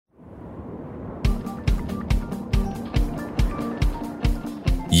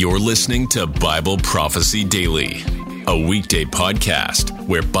You're listening to Bible Prophecy Daily, a weekday podcast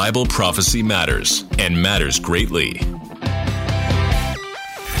where Bible prophecy matters and matters greatly.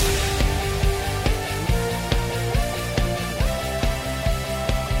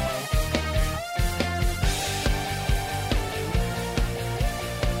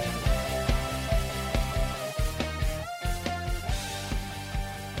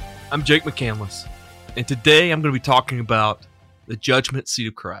 I'm Jake McCandless, and today I'm going to be talking about the judgment seat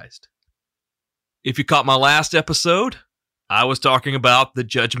of Christ. If you caught my last episode, I was talking about the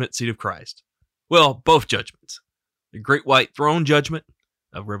judgment seat of Christ. Well, both judgments. The great white throne judgment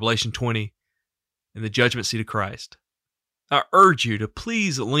of Revelation 20 and the judgment seat of Christ. I urge you to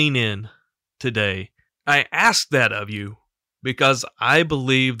please lean in today. I ask that of you because I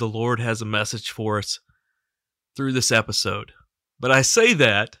believe the Lord has a message for us through this episode. But I say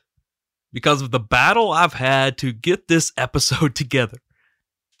that because of the battle I've had to get this episode together.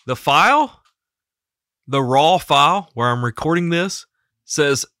 The file, the raw file where I'm recording this,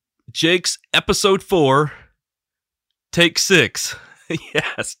 says Jake's episode 4, take 6.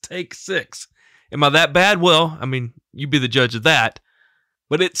 Yes, take 6. Am I that bad? Well, I mean, you be the judge of that.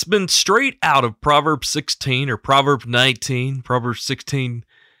 But it's been straight out of Proverbs 16 or Proverbs 19, Proverbs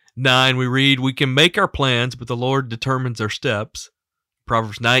 16:9. We read, we can make our plans, but the Lord determines our steps.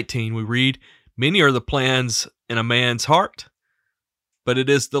 Proverbs 19, we read, many are the plans in a man's heart, but it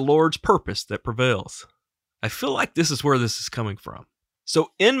is the Lord's purpose that prevails. I feel like this is where this is coming from.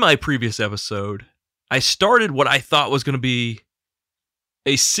 So in my previous episode, I started what I thought was going to be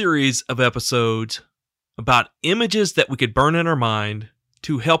a series of episodes about images that we could burn in our mind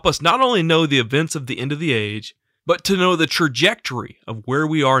to help us not only know the events of the end of the age, but to know the trajectory of where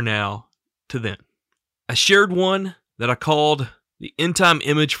we are now to then. I shared one that I called the end-time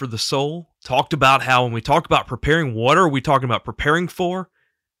image for the soul. Talked about how when we talk about preparing, what are we talking about preparing for?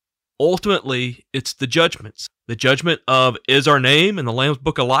 Ultimately, it's the judgments. The judgment of, is our name in the Lamb's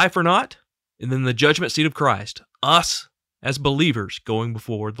Book of Life or not? And then the judgment seat of Christ. Us as believers going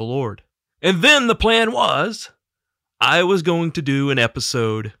before the Lord. And then the plan was, I was going to do an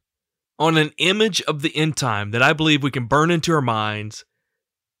episode on an image of the end time that I believe we can burn into our minds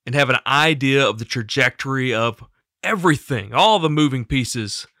and have an idea of the trajectory of everything, all the moving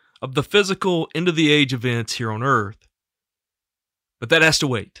pieces of the physical end of the age events here on earth. But that has to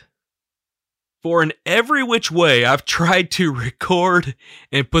wait. For in every which way I've tried to record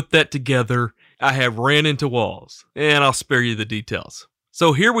and put that together, I have ran into walls, and I'll spare you the details.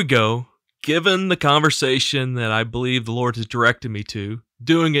 So here we go, given the conversation that I believe the Lord has directed me to,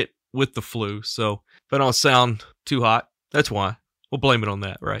 doing it with the flu, so if I don't sound too hot, that's why. We'll blame it on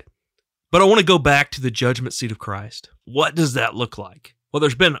that, right? But I want to go back to the judgment seat of Christ. What does that look like? Well,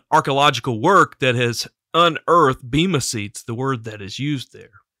 there's been archaeological work that has unearthed bema seats, the word that is used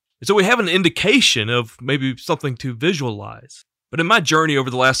there. And so we have an indication of maybe something to visualize. But in my journey over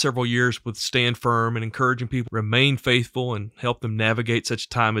the last several years with Stand Firm and encouraging people to remain faithful and help them navigate such a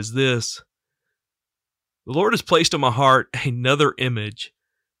time as this, the Lord has placed on my heart another image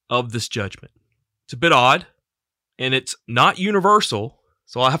of this judgment. It's a bit odd, and it's not universal,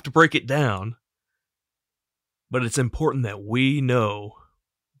 so I'll have to break it down, but it's important that we know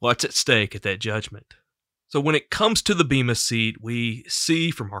what's at stake at that judgment. So when it comes to the bema seat, we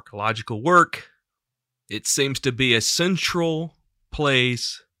see from archaeological work, it seems to be a central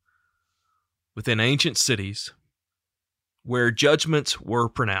place within ancient cities where judgments were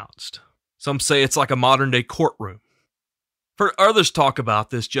pronounced. Some say it's like a modern-day courtroom. For others talk about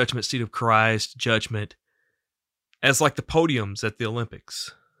this judgment seat of Christ judgment as like the podiums at the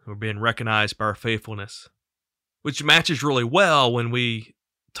Olympics. We're being recognized by our faithfulness, which matches really well when we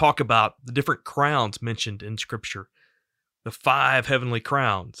talk about the different crowns mentioned in Scripture, the 5 heavenly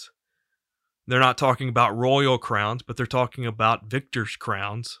crowns. They're not talking about royal crowns, but they're talking about victor's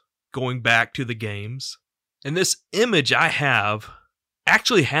crowns, going back to the games. And this image I have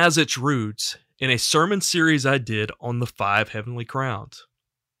actually has its roots in a sermon series I did on the 5 heavenly crowns.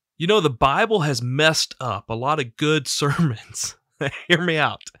 You know, the Bible has messed up a lot of good sermons. Hear me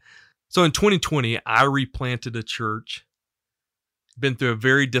out. So in 2020, I replanted a church. Been through a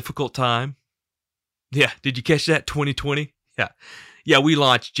very difficult time. Yeah, did you catch that? 2020? Yeah, we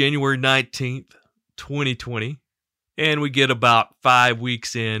launched January 19th, 2020. And we get about 5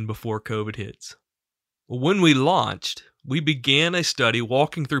 weeks in before COVID hits. Well, when we launched, we began a study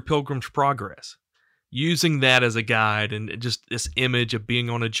walking through Pilgrim's Progress, using that as a guide and just this image of being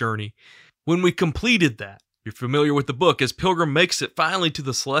on a journey. When we completed that, you're familiar with the book, as Pilgrim makes it finally to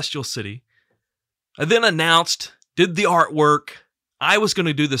the celestial city, I then announced, did the artwork, I was going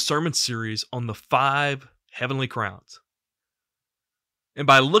to do the sermon series on the 5 heavenly crowns. And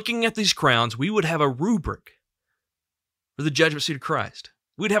by looking at these crowns, we would have a rubric for the judgment seat of Christ.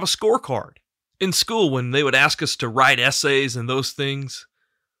 We'd have a scorecard. In school, when they would ask us to write essays and those things,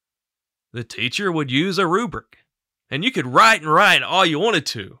 the teacher would use a rubric. And you could write and write all you wanted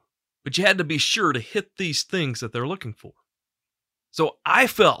to, but you had to be sure to hit these things that they're looking for. So I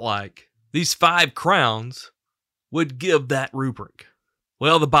felt like these 5 crowns would give that rubric.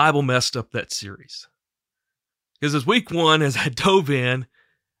 Well, the Bible messed up that series. Because as week 1, as I dove in,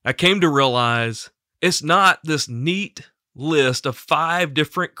 I came to realize it's not this neat list of 5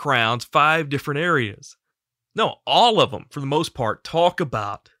 different crowns, 5 different areas. No, all of them, for the most part, talk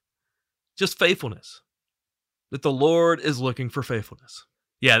about just faithfulness. That the Lord is looking for faithfulness.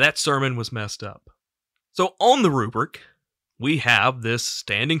 Yeah, that sermon was messed up. So on the rubric, we have this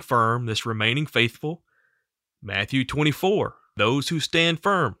standing firm, this remaining faithful. Matthew 24, those who stand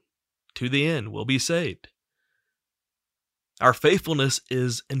firm to the end will be saved. Our faithfulness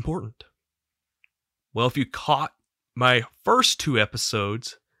is important. Well, if you caught my first 2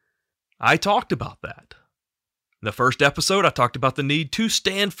 episodes, I talked about that. In the first episode, I talked about the need to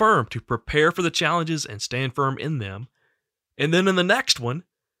stand firm, to prepare for the challenges and stand firm in them. And then in the next one,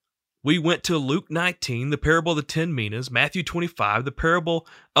 we went to Luke 19, the parable of the 10 minas, Matthew 25, the parable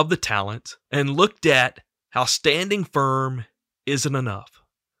of the talents, and looked at how standing firm isn't enough.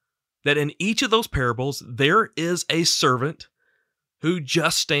 That in each of those parables, there is a servant who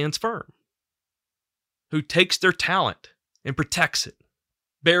just stands firm, who takes their talent and protects it,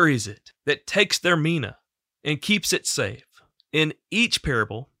 buries it, that takes their mina and keeps it safe. In each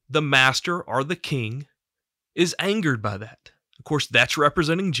parable, the master or the king is angered by that. Of course, that's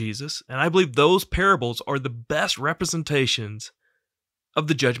representing Jesus, and I believe those parables are the best representations of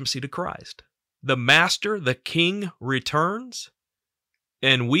the judgment seat of Christ. The master, the king, returns,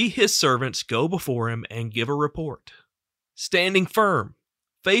 and we, his servants, go before him and give a report. Standing firm,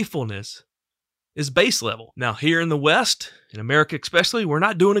 faithfulness is base level. Now, here in the West, in America especially, we're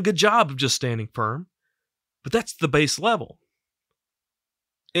not doing a good job of just standing firm, but that's the base level.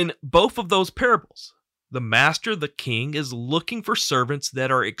 In both of those parables, the master, the king, is looking for servants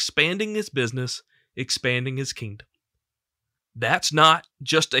that are expanding his business, expanding his kingdom. That's not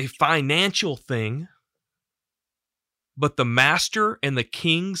just a financial thing, but the master and the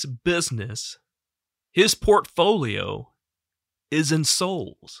king's business, his portfolio, is in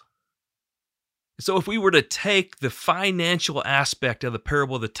souls. So if we were to take the financial aspect of the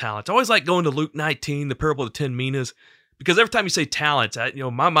parable of the talents, I always like going to Luke 19, the parable of the 10 minas, because every time you say talents,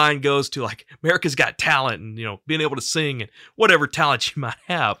 my mind goes to like America's Got Talent and, being able to sing and whatever talent you might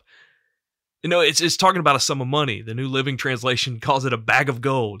have. It's talking about a sum of money. The New Living Translation calls it a bag of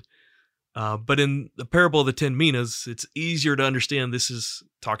gold. But in the parable of the 10 minas, it's easier to understand this is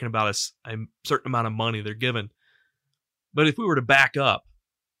talking about a certain amount of money they're given. But if we were to back up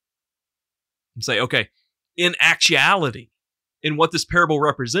and say, okay, in actuality, in what this parable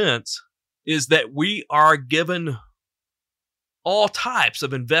represents, is that we are given all types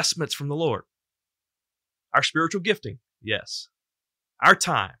of investments from the Lord. Our spiritual gifting, yes. Our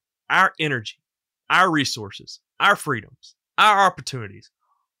time, our energy, our resources, our freedoms, our opportunities.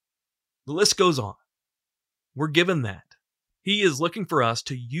 The list goes on. We're given that. He is looking for us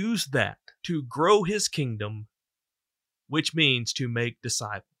to use that to grow his kingdom, which means to make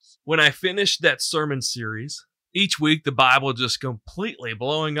disciples. When I finished that sermon series, each week the Bible just completely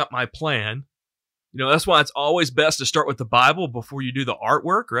blowing up my plan. That's why it's always best to start with the Bible before you do the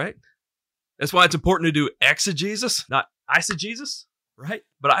artwork, right? That's why it's important to do exegesis, not eisegesis, right?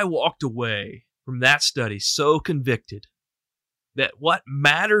 But I walked away from that study so convicted that what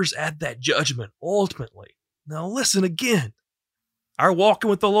matters at that judgment ultimately, now listen again, our walking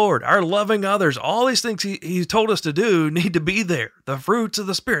with the Lord, our loving others, all these things he told us to do need to be there. The fruits of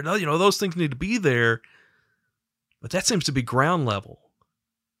the Spirit, those things need to be there. But that seems to be ground level.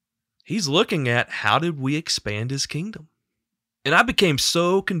 He's looking at how did we expand his kingdom? And I became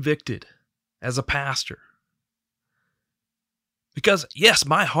so convicted as a pastor. Because, yes,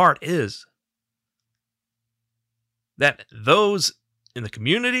 my heart is that those in the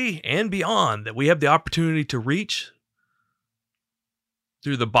community and beyond that we have the opportunity to reach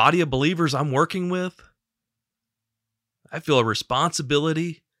through the body of believers I'm working with, I feel a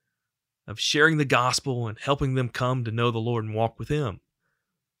responsibility of sharing the gospel and helping them come to know the Lord and walk with him.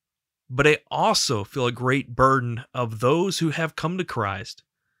 But I also feel a great burden of those who have come to Christ,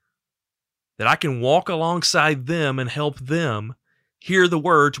 that I can walk alongside them and help them hear the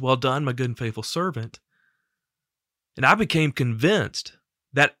words, "Well done, my good and faithful servant." And I became convinced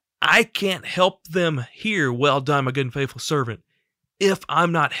that I can't help them hear, "Well done, my good and faithful servant," if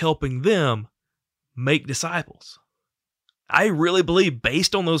I'm not helping them make disciples. I really believe,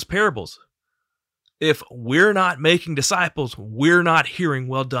 based on those parables, if we're not making disciples, we're not hearing,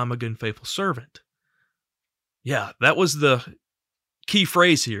 "Well done, my good and faithful servant." Yeah, that was the key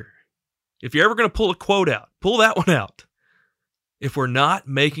phrase here. If you're ever going to pull a quote out, pull that one out. If we're not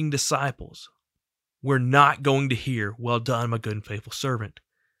making disciples, we're not going to hear, "Well done, my good and faithful servant."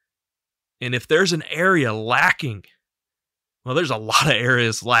 And if there's an area lacking, well, there's a lot of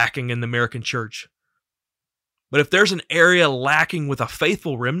areas lacking in the American church. But if there's an area lacking with a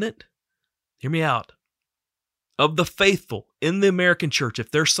faithful remnant, hear me out. Of the faithful in the American church,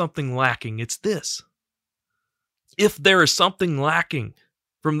 if there's something lacking, it's this. If there is something lacking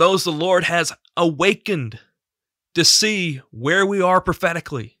from those the Lord has awakened to see where we are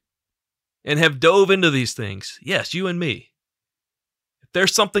prophetically and have dove into these things, yes, you and me. If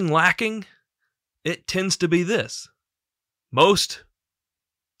there's something lacking, it tends to be this. Most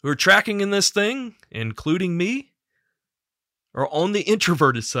who are tracking in this thing, including me, are on the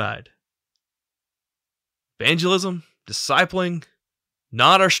introverted side. Evangelism, discipling,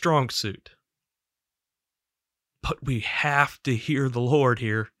 not our strong suit. But we have to hear the Lord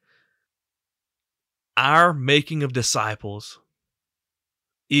here. Our making of disciples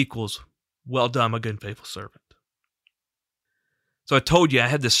equals, "Well done, my good and faithful servant." So I told you I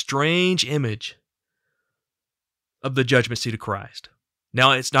had this strange image of the judgment seat of Christ.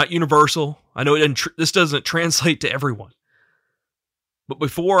 Now, it's not universal. I know this doesn't translate to everyone. But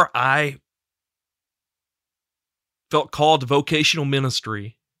before I felt called to vocational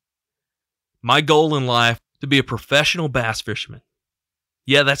ministry, my goal in life to be a professional bass fisherman.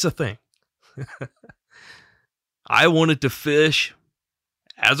 Yeah, that's a thing. I wanted to fish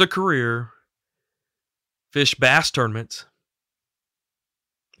as a career, fish bass tournaments.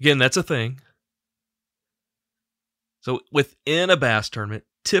 Again, that's a thing. So within a bass tournament,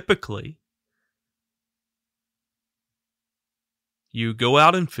 typically, you go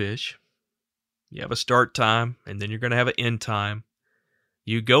out and fish. You have a start time, and then you're going to have an end time.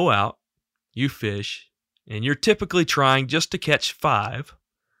 You go out, you fish, and you're typically trying just to catch 5.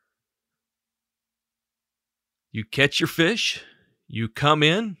 You catch your fish, you come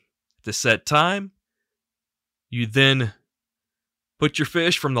in at the set time, you then put your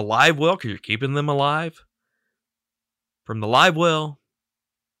fish from the live well, because you're keeping them alive, from the live well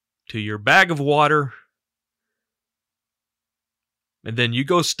to your bag of water, and then you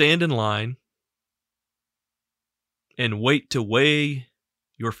go stand in line and wait to weigh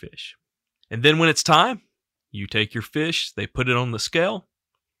your fish. And then when it's time, you take your fish, they put it on the scale,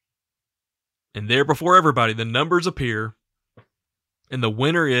 and there before everybody, the numbers appear, and the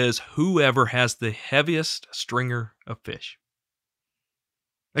winner is whoever has the heaviest stringer of fish.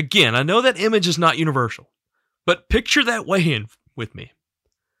 Again, I know that image is not universal, but picture that weigh-in with me.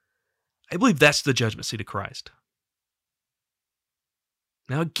 I believe that's the judgment seat of Christ.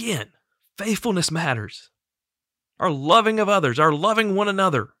 Now again, faithfulness matters. Our loving of others, our loving one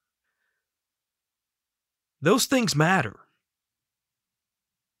another. Those things matter.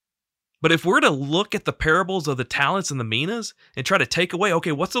 But if we're to look at the parables of the talents and the minas and try to take away,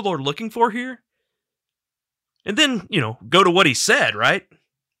 okay, what's the Lord looking for here? And then, go to what he said, right?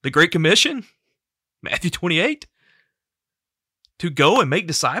 The Great Commission, Matthew 28. To go and make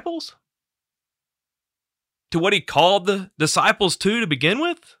disciples? To what he called the disciples to begin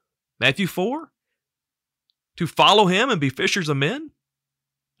with, Matthew 4. To follow him and be fishers of men?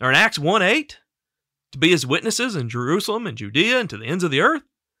 Or in Acts 1:8, to be his witnesses in Jerusalem and Judea and to the ends of the earth?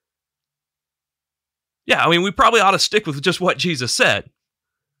 Yeah, we probably ought to stick with just what Jesus said.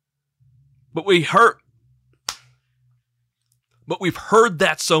 But we've heard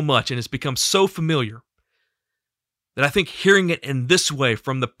that so much and it's become so familiar that I think hearing it in this way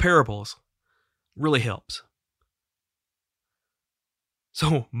from the parables really helps.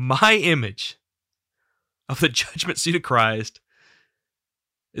 So my image of the judgment seat of Christ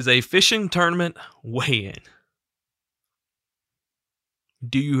is a fishing tournament weigh-in.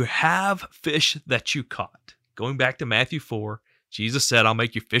 Do you have fish that you caught? Going back to Matthew 4, Jesus said, I'll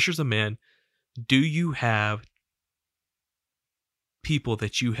make you fishers of men. Do you have people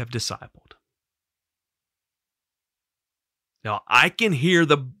that you have discipled? Now, I can hear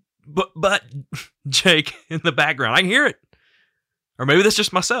the but Jake in the background. I can hear it. Or maybe that's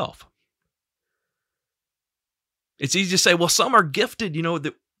just myself. It's easy to say, well, some are gifted,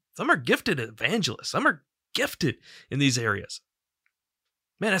 some are gifted evangelists. Some are gifted in these areas.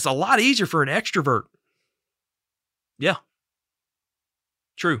 Man, it's a lot easier for an extrovert. Yeah.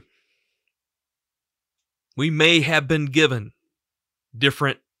 True. We may have been given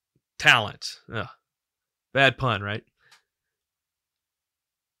different talents. Bad pun, right?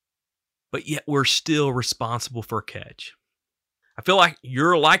 But yet we're still responsible for a catch. I feel like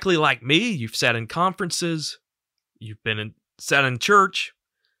you're likely like me. You've sat in conferences. You've sat in church.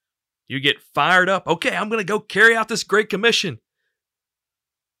 You get fired up. Okay, I'm going to go carry out this Great Commission.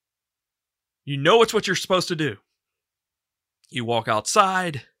 You know it's what you're supposed to do. You walk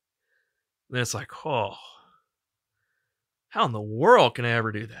outside, and then it's like, oh, how in the world can I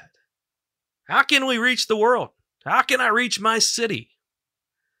ever do that? How can we reach the world? How can I reach my city?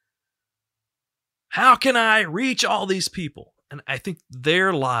 How can I reach all these people? And I think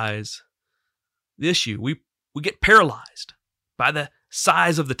there lies the issue. We get paralyzed by the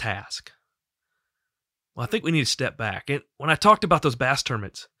size of the task. Well, I think we need to step back. And when I talked about those bass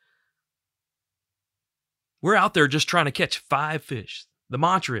tournaments, we're out there just trying to catch 5 fish. The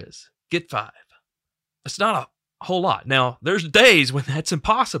mantra is, get 5. It's not a whole lot. Now, there's days when that's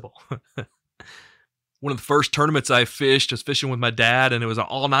impossible. One of the first tournaments I fished was fishing with my dad, and it was an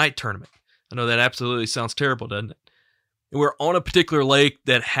all-night tournament. I know that absolutely sounds terrible, doesn't it? And we're on a particular lake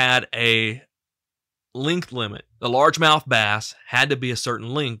that had a length limit. The largemouth bass had to be a certain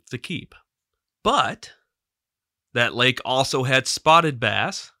length to keep. But that lake also had spotted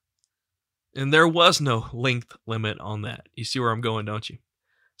bass, and there was no length limit on that. You see where I'm going, don't you?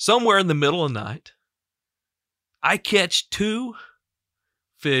 Somewhere in the middle of the night, I catch 2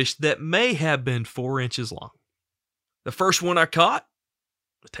 fish that may have been 4 inches long. The first one I caught,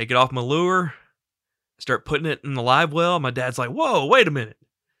 I take it off my lure, start putting it in the live well. My dad's like, whoa, wait a minute.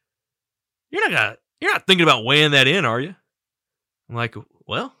 You're not thinking about weighing that in, are you? I'm like,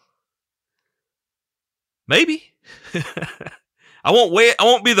 well, maybe. I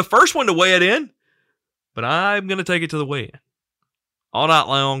won't be the first one to weigh it in, but I'm going to take it to the weigh-in. All night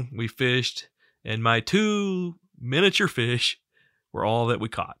long, we fished, and my 2 miniature fish were all that we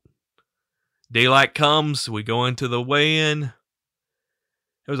caught. Daylight comes, we go into the weigh-in.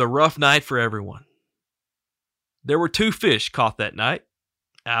 It was a rough night for everyone. There were 2 fish caught that night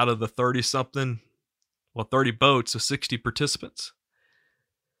out of the 30 boats of 60 participants.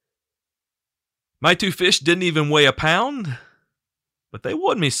 My 2 fish didn't even weigh a pound, but they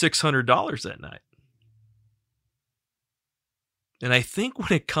won me $600 that night. And I think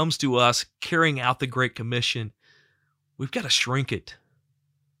when it comes to us carrying out the Great Commission, we've got to shrink it.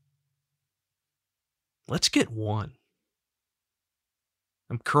 Let's get 1.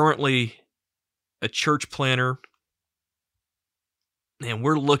 I'm currently a church planner, and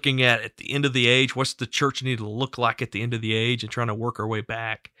we're looking at the end of the age, what's the church need to look like at the end of the age, and trying to work our way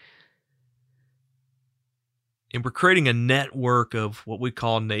back. And we're creating a network of what we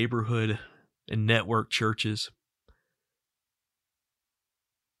call neighborhood and network churches.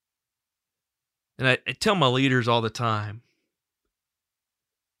 And I tell my leaders all the time,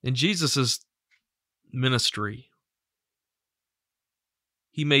 in Jesus' ministry,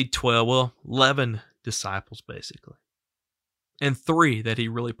 he made 11 disciples basically, and 3 that he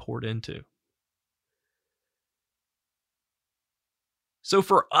really poured into. So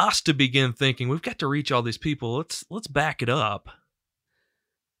for us to begin thinking, we've got to reach all these people, let's back it up.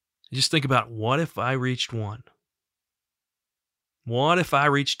 Just think about, what if I reached 1? What if I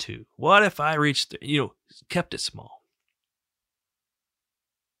reached 2? What if I reached 3? Kept it small.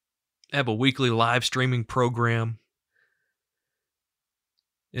 I have a weekly live streaming program.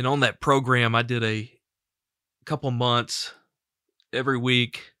 And on that program, I did a couple months every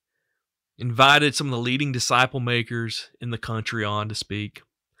week, invited some of the leading disciple makers in the country on to speak.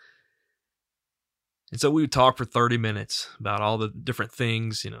 And so we would talk for 30 minutes about all the different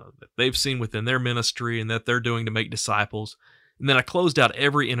things, that they've seen within their ministry and that they're doing to make disciples. And then I closed out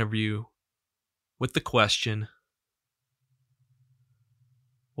every interview with the question,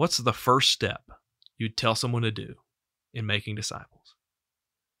 what's the first step you'd tell someone to do in making disciples?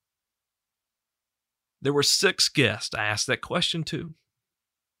 There were 6 guests I asked that question to.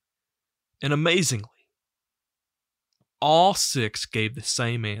 And amazingly, all 6 gave the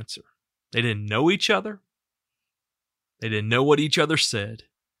same answer. They didn't know each other. They didn't know what each other said.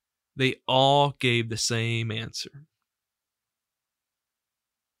 They all gave the same answer.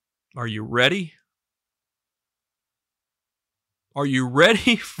 Are you ready? Are you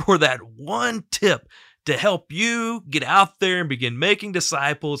ready for that one tip to help you get out there and begin making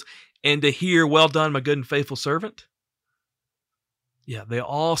disciples and to hear, well done, my good and faithful servant? Yeah, they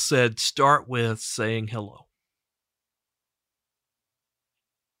all said, start with saying hello.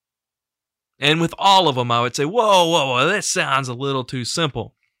 And with all of them, I would say, whoa, that sounds a little too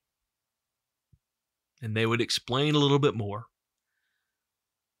simple. And they would explain a little bit more.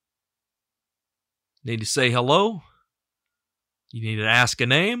 You need to say hello. You need to ask a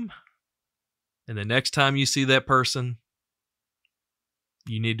name. And the next time you see that person,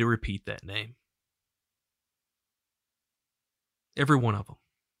 you need to repeat that name. Every one of them.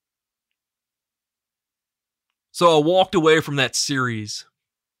 So I walked away from that series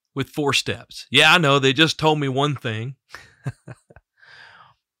with 4 steps. Yeah, I know, they just told me one thing.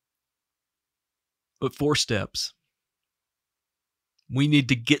 But 4 steps. We need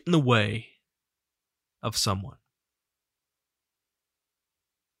to get in the way of someone.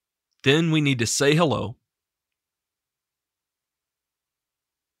 Then we need to say hello,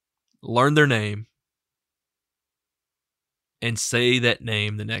 learn their name, and say that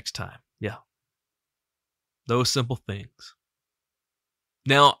name the next time. Yeah. Those simple things.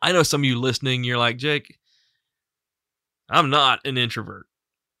 Now, I know some of you listening, you're like, Jake, I'm not an introvert.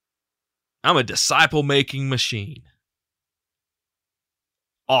 I'm a disciple-making machine.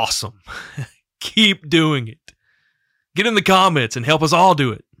 Awesome. Keep doing it. Get in the comments and help us all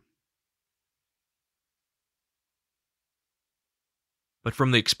do it. But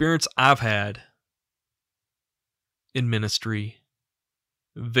from the experience I've had in ministry,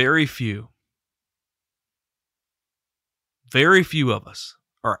 very few of us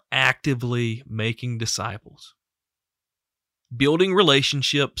are actively making disciples. Building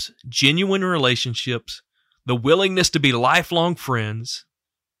relationships, genuine relationships, the willingness to be lifelong friends,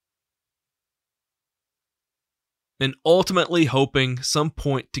 and ultimately hoping some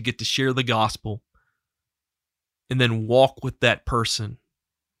point to get to share the gospel and then walk with that person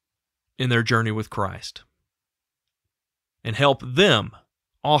in their journey with Christ and help them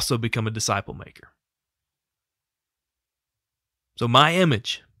also become a disciple maker. So my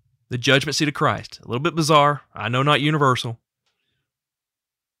image, the judgment seat of Christ, a little bit bizarre, I know, not universal,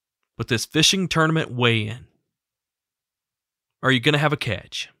 but this fishing tournament weigh-in, are you going to have a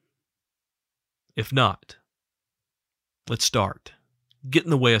catch? If not, let's start. Get in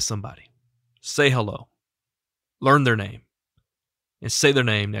the way of somebody. Say hello. Learn their name. And say their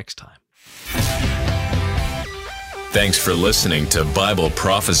name next time. Thanks for listening to Bible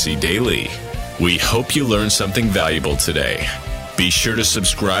Prophecy Daily. We hope you learned something valuable today. Be sure to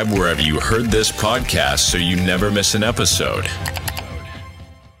subscribe wherever you heard this podcast so you never miss an episode.